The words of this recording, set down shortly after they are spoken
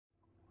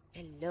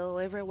Hello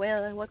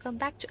everyone and welcome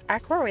back to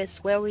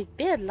Aquarist, where we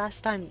did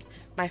last time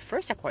my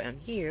first aquarium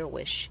here,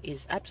 which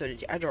is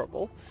absolutely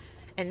adorable.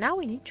 And now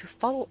we need to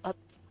follow up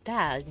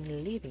that in the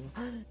living.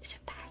 It's a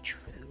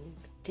bathroom.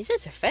 This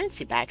is a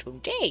fancy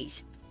bathroom,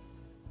 jeez.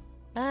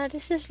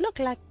 This is look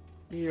like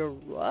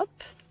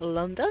Europe,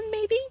 London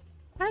maybe?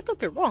 I could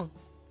be wrong.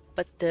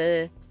 But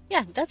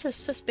yeah, that's a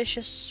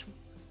suspicious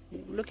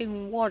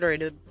looking water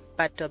in the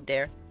bathtub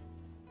there.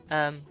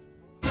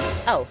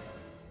 Oh.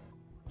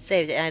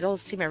 Saved and I don't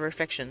see my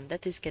reflection.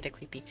 That is kinda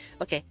creepy.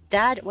 Okay,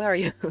 Dad, where are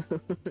you?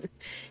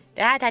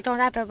 Dad, I don't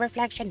have a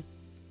reflection.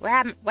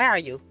 Where are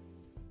you?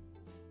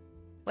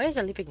 Where's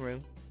the living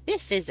room?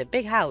 This is a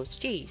big house,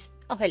 jeez.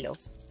 Oh, hello.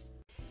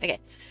 Okay,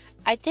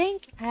 I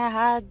think I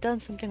had done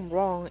something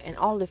wrong and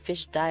all the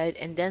fish died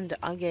and then the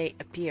algae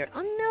appeared.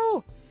 Oh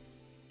no!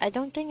 I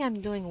don't think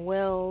I'm doing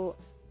well.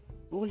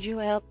 Would you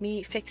help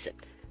me fix it?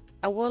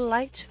 I would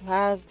like to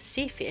have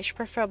sea fish,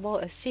 preferable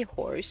a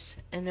seahorse,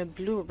 and a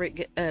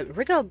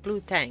regal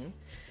blue tang.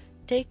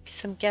 Take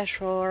some cash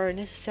for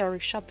necessary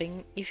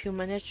shopping. If you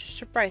manage to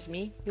surprise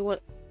me, you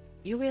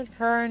will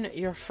earn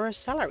your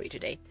first salary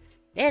today.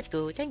 Let's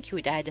go. Thank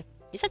you, Dad.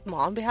 Is that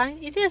Mom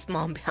behind? It is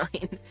Mom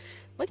behind.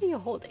 What are you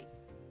holding?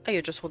 Oh,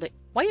 you're just holding.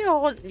 Why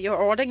you're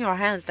holding your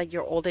hands like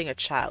you're holding a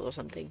child or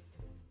something?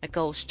 A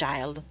ghost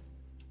child.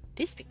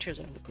 These pictures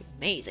are looking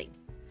amazing.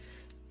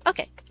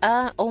 Okay,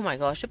 oh my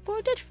gosh, the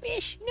poor dead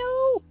fish,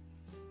 no!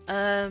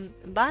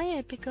 Buy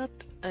and pick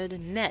up the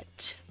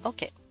net.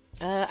 Okay,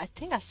 I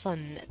think I saw a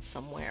net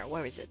somewhere.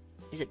 Where is it?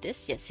 Is it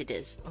this? Yes, it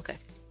is. Okay.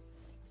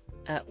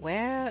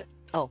 Where?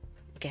 Oh,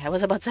 okay, I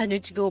was about to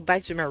need to go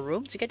back to my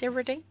room to get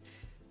everything.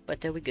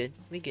 But we're good,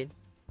 we're good.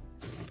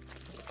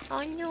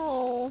 Oh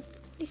no,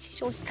 this is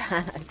so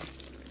sad.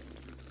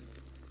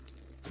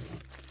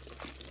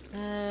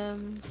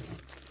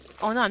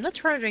 Oh no, I'm not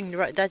throwing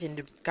that in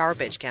the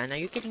garbage can. Are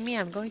you kidding me?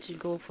 I'm going to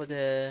go for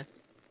the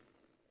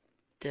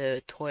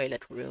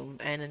toilet room,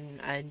 and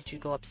then I need to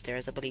go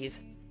upstairs, I believe.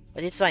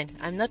 But it's fine.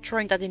 I'm not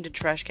throwing that in the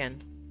trash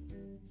can.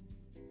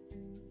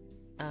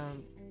 There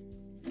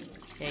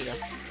you go.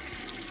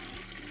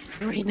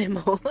 Free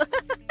Nemo.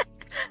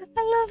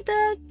 I love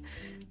that.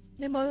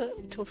 Nemo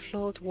to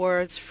float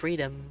towards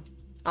freedom.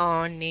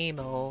 Oh,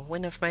 Nemo,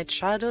 one of my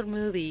childhood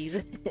movies.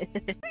 First day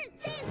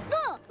of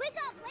school! Wake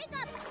up!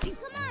 Wake up!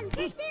 Come on,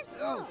 first day of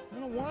school! I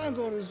don't want to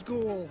go to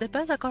school. The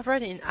buds are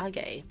covered in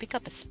algae. Pick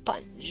up a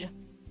sponge.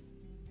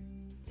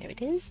 There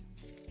it is.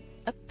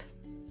 Up.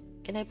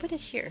 Can I put it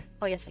here?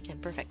 Oh yes, I can.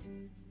 Perfect.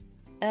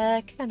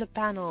 Click on the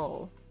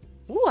panel.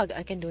 Ooh,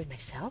 I can do it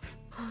myself.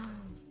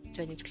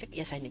 Do I need to click?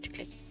 Yes, I need to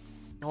click.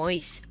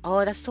 Nice.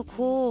 Oh, that's so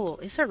cool.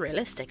 It's so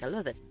realistic. I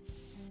love it.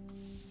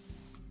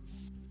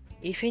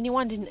 If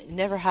anyone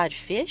never had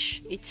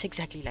fish, it's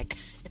exactly like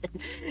that.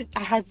 I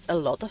had a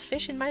lot of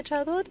fish in my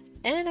childhood,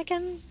 and I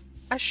can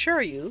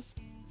assure you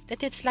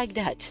that it's like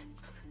that.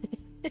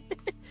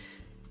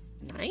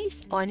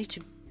 Nice. Oh, I need to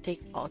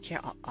take all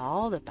care of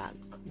all the bag.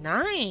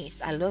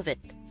 Nice. I love it.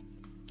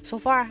 So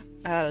far,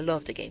 I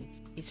love the game.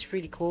 It's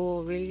really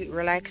cool, really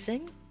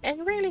relaxing,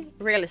 and really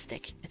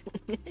realistic.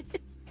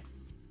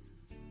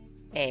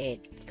 And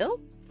let's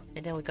go.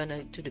 And then we're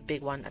gonna do the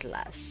big one at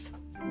last.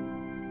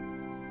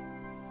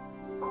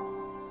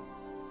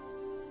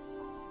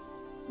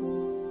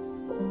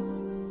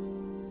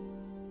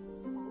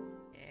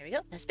 There we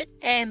go. That's it.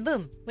 And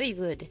boom. Very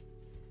good.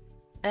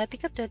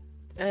 Pick up the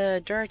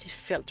dirty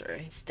filter.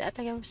 Instead,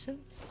 I assume.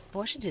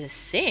 Wash it in the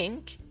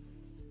sink.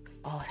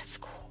 Oh, that's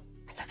cool.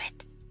 I love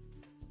it.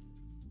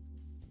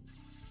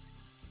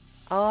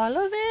 Oh, I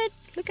love it.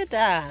 Look at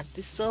that.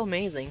 It's so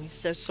amazing.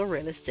 It's so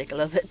realistic. I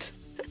love it.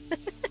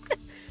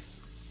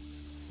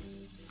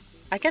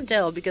 I can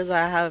tell because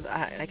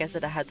like I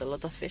said, I had a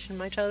lot of fish in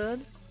my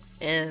childhood.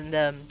 And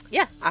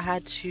yeah, I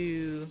had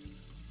to...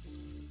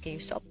 Can you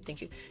stop?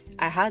 Thank you.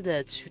 I had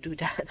to do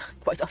that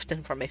quite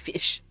often for my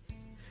fish.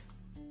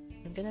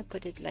 I'm gonna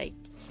put it like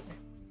here.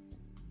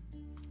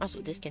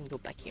 Also, this can go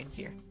back here and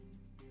here.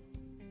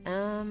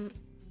 I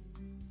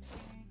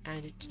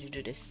need to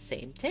do the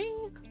same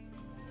thing.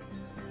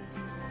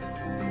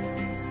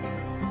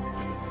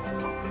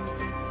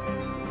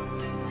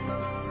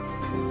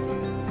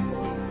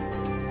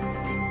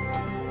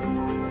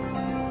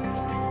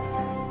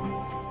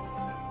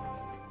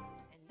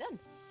 And done.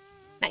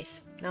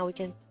 Nice. Now we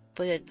can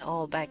put it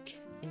all back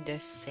in the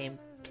same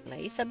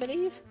place, I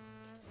believe.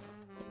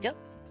 Yep.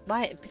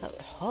 Buy a bit of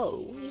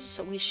hose,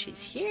 which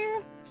is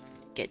here.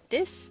 Get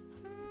this.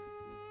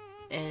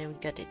 And we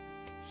got it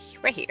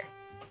right here.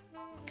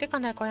 Click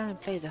on the aquarium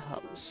and place the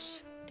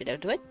hose. Did I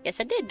do it? Yes,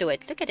 I did do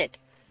it. Look at it.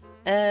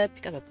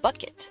 Pick up a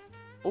bucket.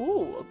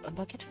 Ooh, a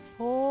bucket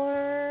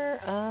for...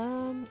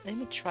 let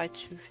me try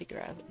to figure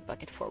out a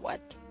bucket for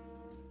what.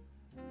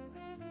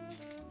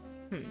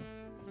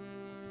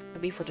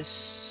 Maybe for the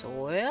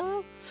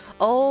soil?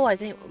 Oh, I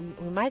think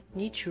we might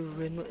need to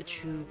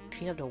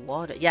clean up the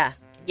water. Yeah.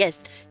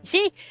 Yes.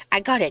 See? I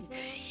got it.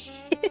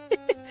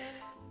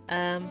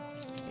 There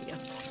you go.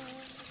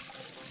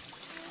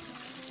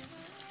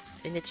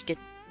 So I need to get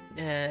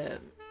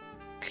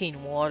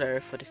clean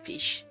water for the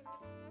fish.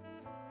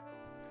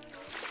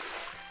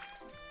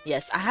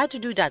 Yes, I had to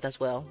do that as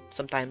well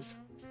sometimes.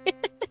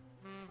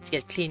 To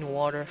get clean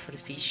water for the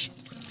fish.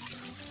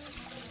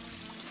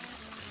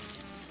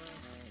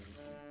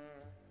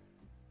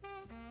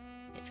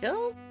 Let's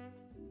go.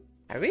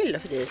 I really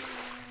love this.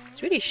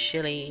 It's really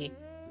chilly.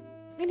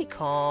 Really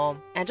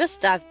calm. And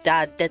just have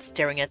Dad dead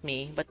staring at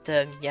me. But,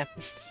 yeah.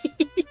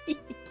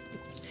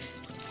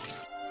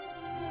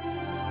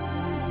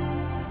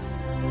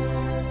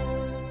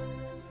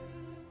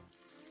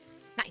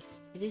 Nice.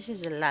 This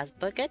is the last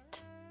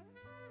bucket.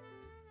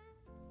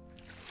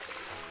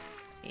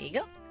 There you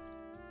go.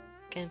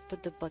 Can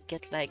put the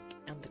bucket like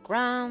on the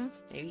ground.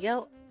 There you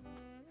go.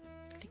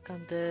 Click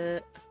on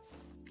the...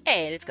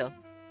 Hey, let's go.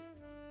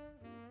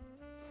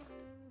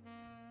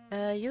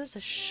 Use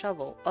the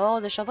shovel. Oh,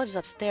 the shovel is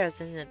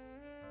upstairs, isn't it?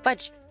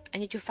 Fudge, I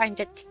need to find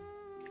it.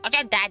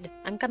 Okay, Dad,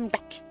 I'm coming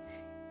back.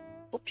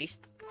 Oh, jeez.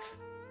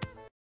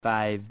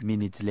 5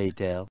 minutes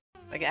later.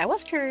 Okay, I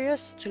was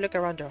curious to look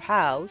around our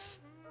house.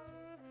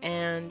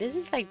 And this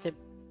is like the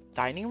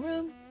dining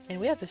room. And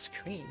we have a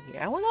screen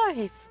here. I wonder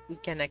if we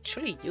can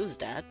actually use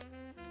that.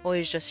 Or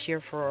it's just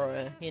here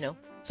for, you know.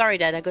 Sorry,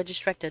 Dad, I got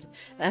distracted.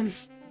 The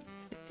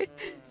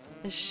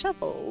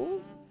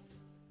shovel.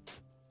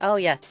 Oh,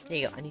 yeah. There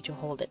you go. I need to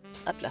hold it.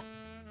 Upla.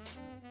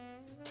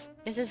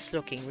 This is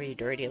looking really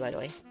dirty, by the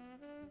way.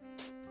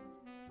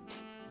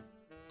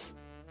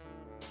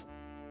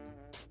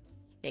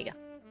 There you go.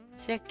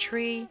 Select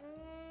tree.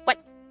 What?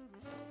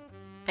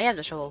 I have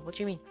the shovel. What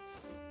do you mean?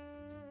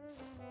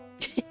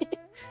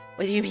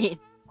 What do you mean?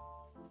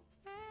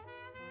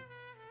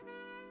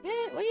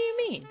 Yeah, what do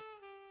you mean?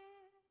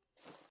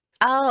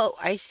 Oh,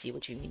 I see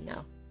what you mean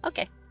now.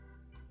 Okay.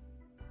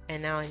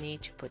 And now I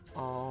need to put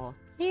all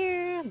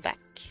here and back.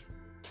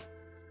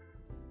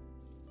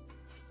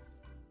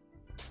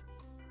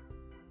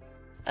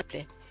 Up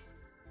there.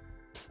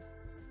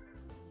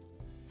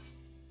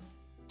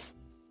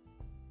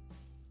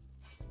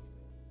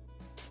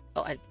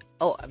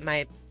 Oh,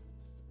 my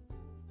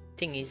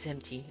thing is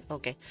empty.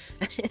 Okay.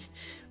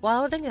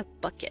 Well, then a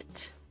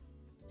bucket.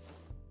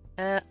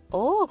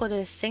 Oh, I got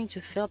a thing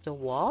to fill up the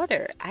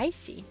water. I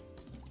see.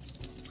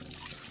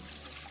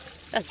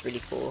 That's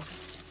really cool.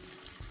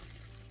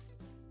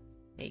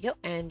 There you go.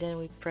 And then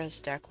we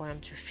press the aquarium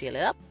to fill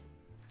it up.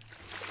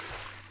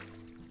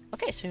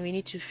 Okay, so we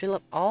need to fill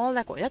up all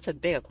the aquarium. That's a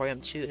big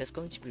aquarium too. That's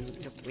going to be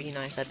look really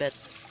nice, I bet.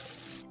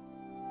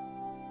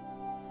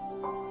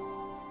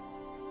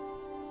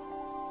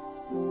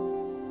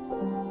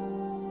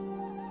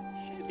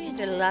 Should be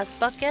the last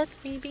bucket,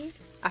 maybe?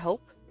 I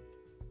hope.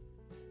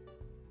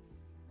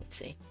 Let's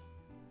see.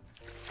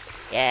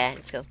 Yeah,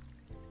 let's go.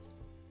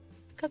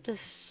 Pick up the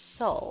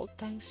salt.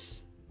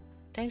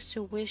 Thanks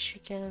to which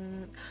you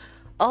can...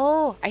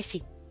 Oh, I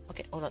see.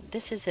 Okay, hold on.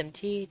 This is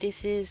empty.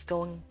 This is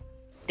going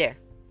there.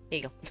 There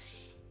you go.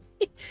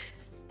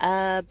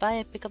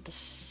 Buy pick up the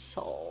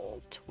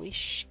salt,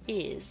 which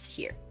is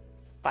here.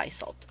 Buy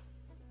salt.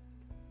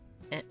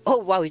 And, oh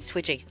wow, it's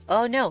switching.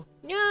 Oh no,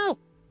 no.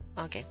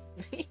 Okay.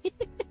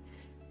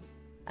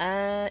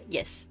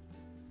 Yes.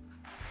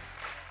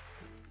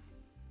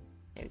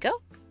 There we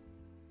go.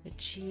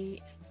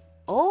 G.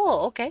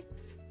 Oh, okay.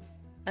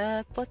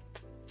 Put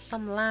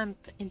some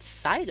lamp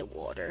inside the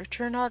water.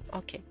 Turn on.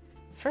 Okay.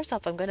 First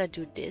off, I'm gonna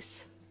do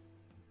this.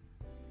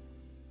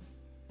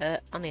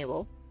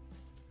 Enable.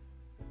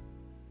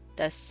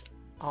 That's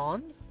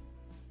on.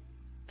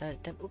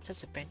 Oops,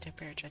 that's a bad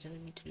temperature. I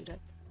didn't need to do that.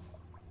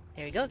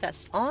 There we go.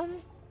 That's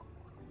on.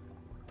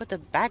 Put the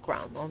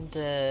background on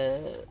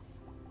the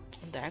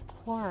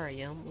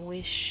aquarium,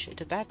 which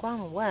the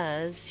background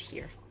was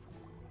here.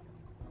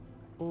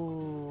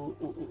 Ooh,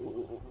 ooh,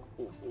 ooh,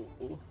 ooh,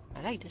 ooh, ooh.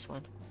 I like this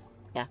one.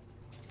 Yeah,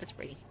 that's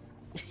pretty.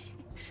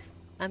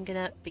 I'm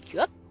gonna pick you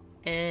up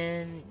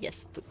and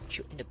yes, put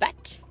you in the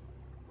back.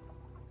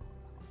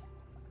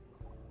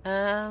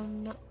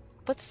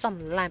 Put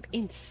some lamp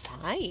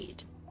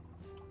inside.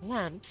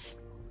 Lamps.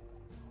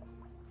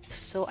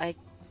 So I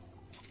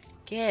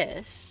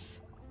guess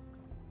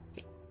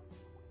okay.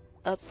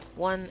 Up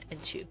 1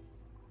 and 2.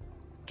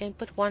 Can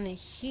put one in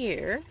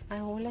here,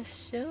 I will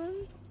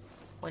assume.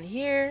 One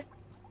here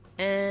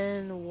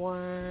and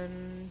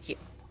one here.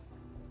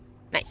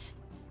 Nice.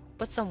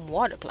 Put some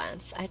water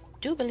plants. I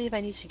do believe I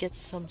need to get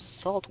some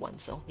salt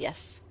ones, so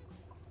yes.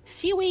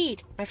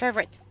 Seaweed, my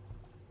favorite.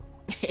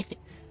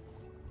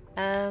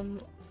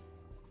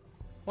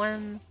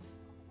 1,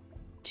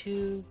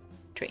 2,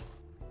 3.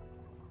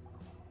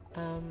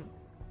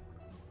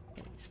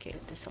 Scale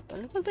this up a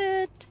little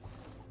bit.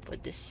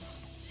 Put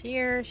this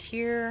here.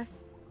 3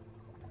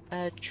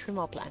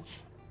 more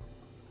plants.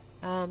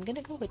 I'm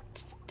gonna go with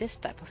this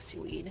type of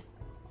seaweed.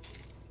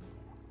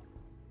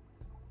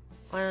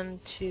 1,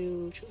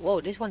 2, 3.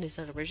 Whoa, this one is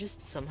not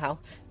registered somehow.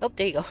 Oh,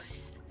 there you go.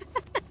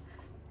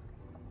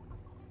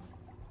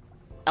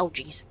 Oh,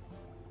 jeez.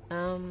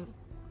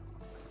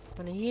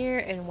 One here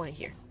and one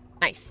here.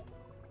 Nice.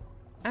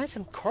 I have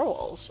some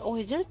corals. Oh,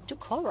 we didn't do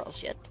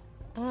corals yet.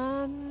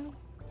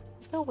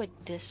 Let's go with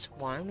this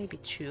one. Maybe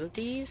 2 of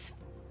these.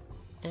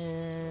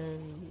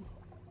 And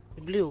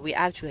Blue. We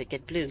have to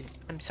get blue.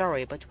 I'm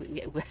sorry, but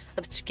we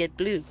have to get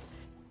blue.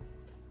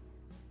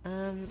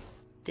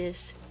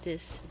 This,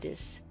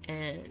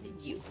 and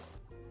you.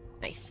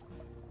 Nice.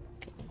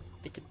 Okay,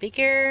 a bit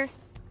bigger.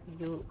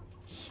 You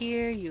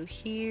here, you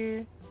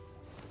here,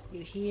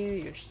 you here,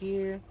 you're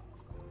here.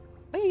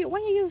 Why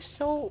are you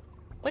so...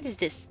 What is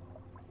this?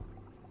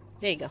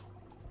 There you go.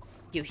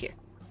 You here.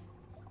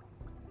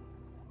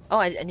 Oh,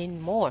 I need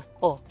more.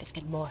 Oh, let's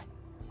get more.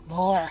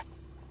 More.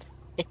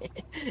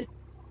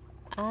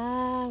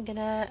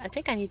 I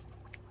think I need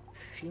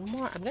a few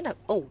more.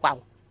 Oh,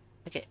 wow.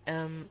 Okay,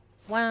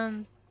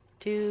 1,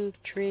 2,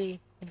 3,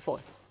 and 4.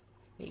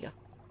 There you go.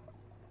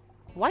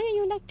 Why are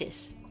you like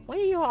this? Why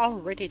are you all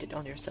rated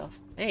on yourself?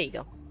 There you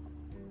go.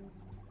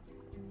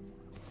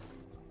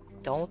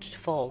 Don't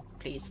fall,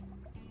 please.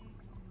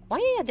 Why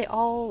are they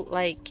all,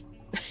 like,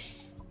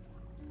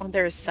 on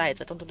their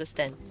sides? I don't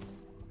understand.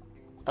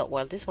 Oh,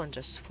 well, this one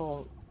just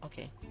fall.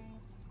 Okay.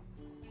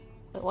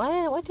 But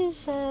what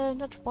is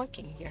not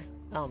working here?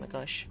 Oh my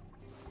gosh.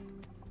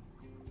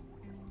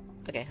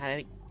 Okay,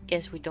 I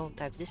guess we don't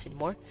have this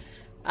anymore.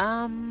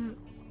 Yeah,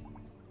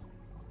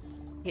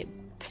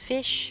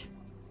 fish.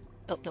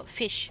 Oh, no,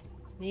 fish.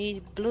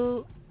 Need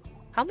blue.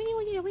 How many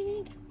we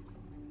need?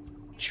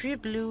 3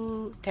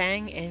 blue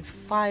tang and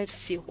 5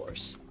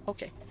 seahorse.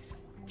 Okay.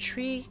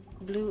 3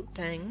 blue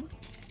tang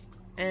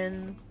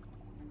and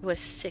it was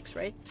 6,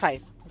 right?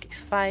 5. Okay,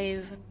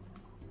 5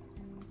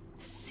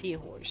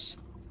 seahorse.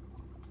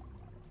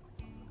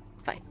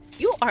 5.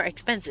 You are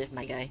expensive,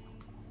 my guy.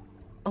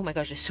 Oh my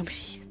gosh, there's so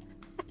many.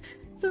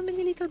 So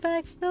many little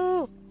bags.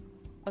 No.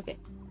 Okay.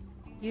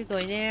 You go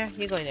in there.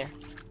 You go in there.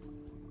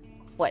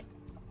 What?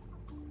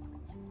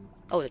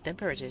 Oh, the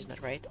temperature is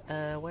not right.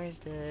 Where's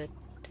the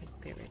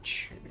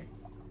temperature?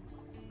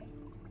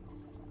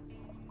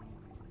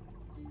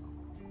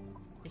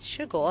 It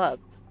should go up.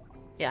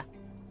 Yeah.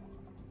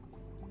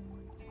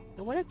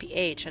 The water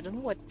pH. I don't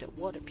know what the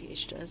water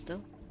pH does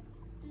though.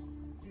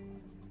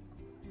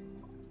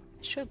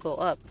 It should go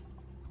up.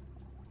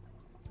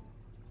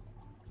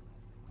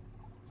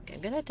 Okay,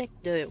 I'm gonna take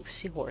the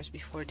seahorse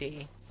before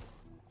they...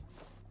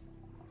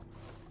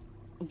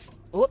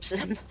 Whoops,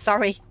 I'm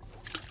sorry.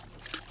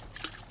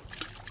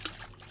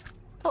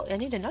 Oh, I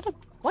need another...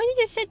 Why did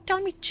you say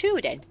tell me 2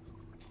 then?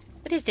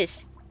 What is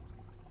this?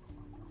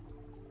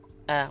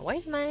 Why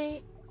is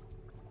my...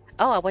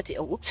 Oh, what the...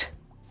 Oh, whoops.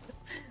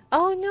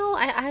 Oh no,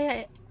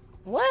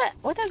 What?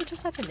 What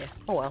just happened there?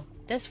 Oh well,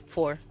 that's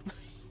 4.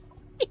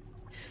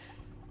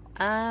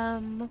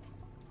 Okay,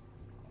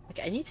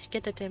 I need to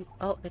get the temp...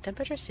 Oh, the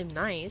temperature seems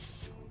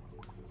nice.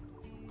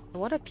 The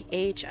water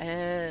pH,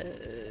 I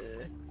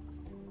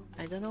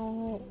don't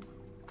know...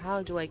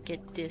 How do I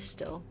get this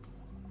though?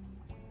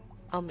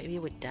 Oh, maybe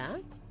with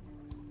that?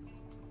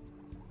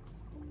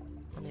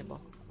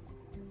 Unable.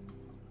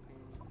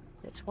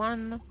 That's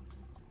 1.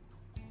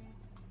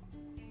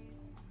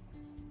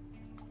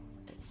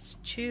 That's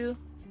 2.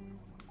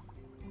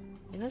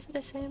 And those are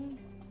the same?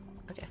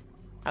 Okay.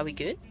 Are we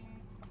good?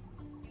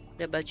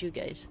 What about you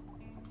guys?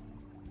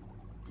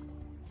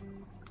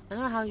 I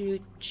don't know how you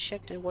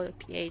check the water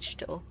pH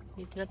though.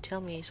 You did not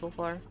tell me so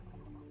far.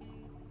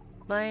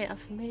 My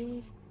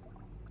affirmative...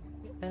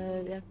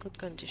 the good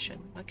condition.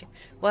 Okay.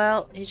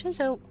 Well, it's just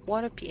a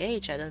water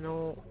pH. I don't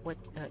know what...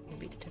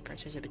 maybe the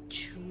temperature is a bit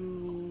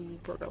too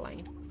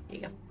borderline. There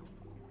you go.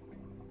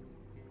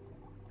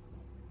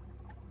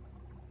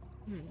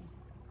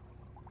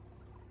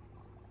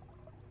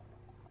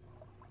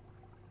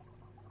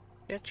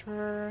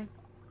 Better...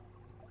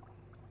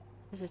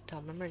 There's a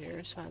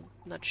thermometer, so I'm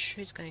not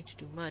sure it's going to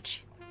do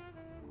much.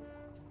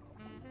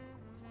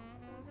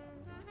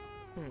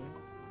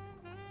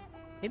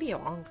 Maybe you're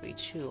hungry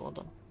too. Hold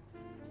on.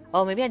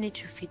 Oh, maybe I need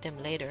to feed them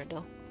later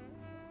though.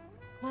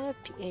 Water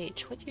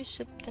pH. What is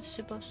that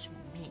supposed to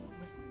mean?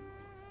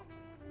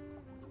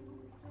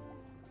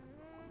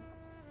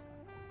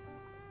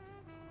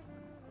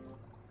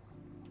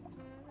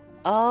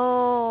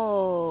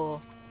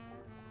 Oh,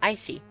 I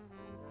see.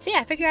 See,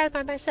 I figured out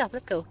by myself.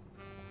 Let's go.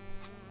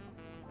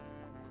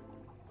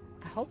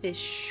 I hope this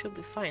should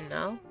be fine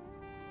now.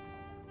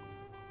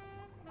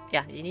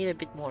 Yeah, you need a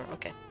bit more.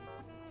 Okay.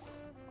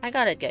 I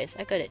got it, guys.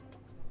 I got it.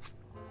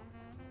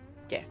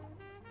 There.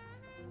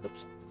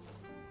 Oops.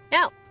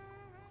 Now!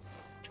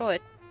 Throw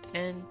it.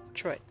 And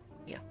throw it.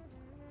 Yeah.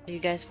 Are you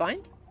guys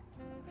fine?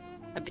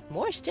 A bit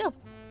more still.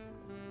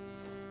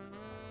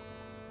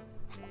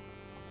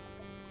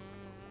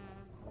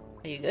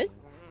 Are you good?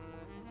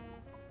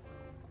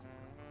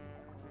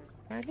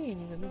 Apparently you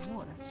need a bit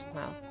more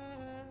somehow.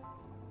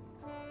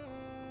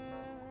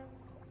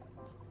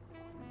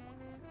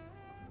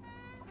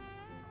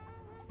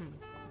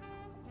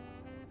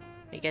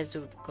 Are you guys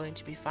going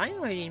to be fine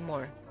or you need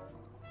more?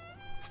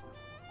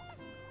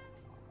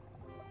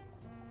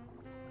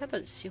 How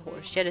about the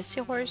seahorse? Yeah, the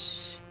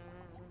seahorse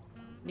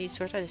needs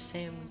sort of the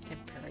same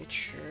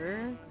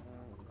temperature.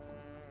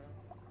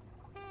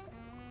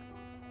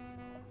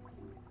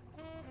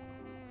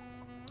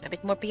 A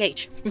bit more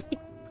pH.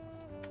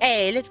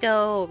 Hey, let's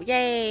go!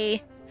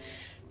 Yay!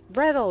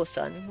 Bravo,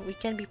 son. We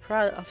can be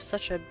proud of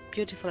such a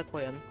beautiful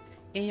aquarium.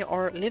 In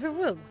your living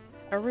room.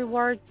 A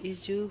reward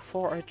is due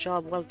for a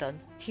job well done.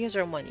 Here's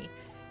your money.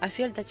 I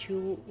feel that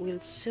you will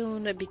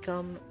soon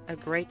become a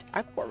great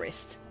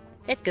aquarist.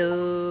 Let's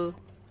go.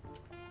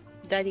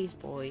 Daddy's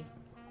boy.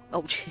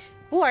 Oh, jeez.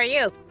 Who are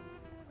you?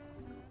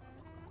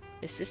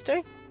 His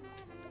sister?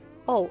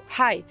 Oh,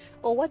 hi.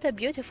 Oh, what a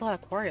beautiful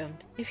aquarium.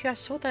 If you are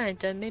so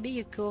talented, maybe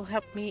you could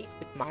help me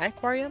with my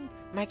aquarium?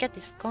 My cat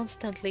is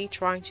constantly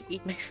trying to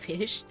eat my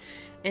fish,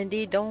 and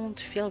they don't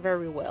feel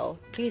very well.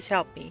 Please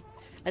help me.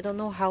 I don't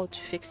know how to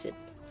fix it.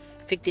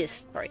 Fix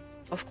this, sorry.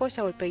 Of course,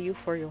 I will pay you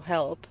for your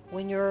help.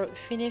 When you're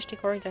finished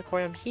decorating the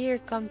aquarium here,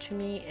 come to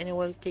me and I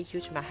will take you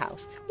to my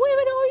house. Who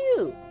even are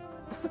you?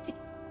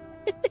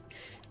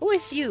 Who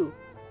is you?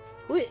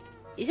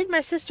 Is it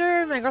my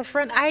sister, my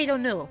girlfriend? I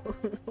don't know.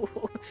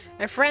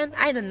 My friend?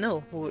 I don't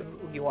know who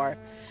you are.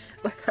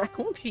 But I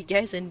hope you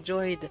guys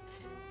enjoyed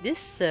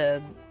this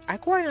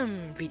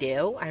aquarium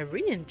video. I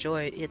really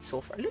enjoyed it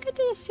so far. Look at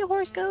this, see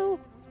horse go.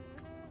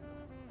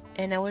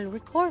 And I will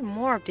record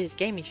more of this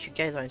game if you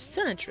guys are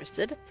still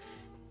interested.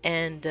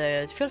 And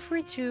feel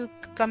free to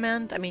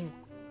comment,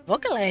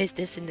 vocalize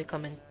this in the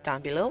comment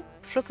down below.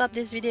 Fluke up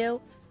this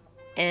video.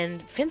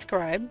 And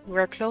finscribe.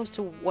 We're close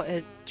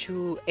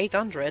to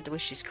 800,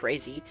 which is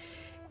crazy.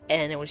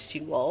 And I will see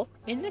you all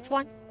in the next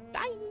one.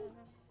 Bye!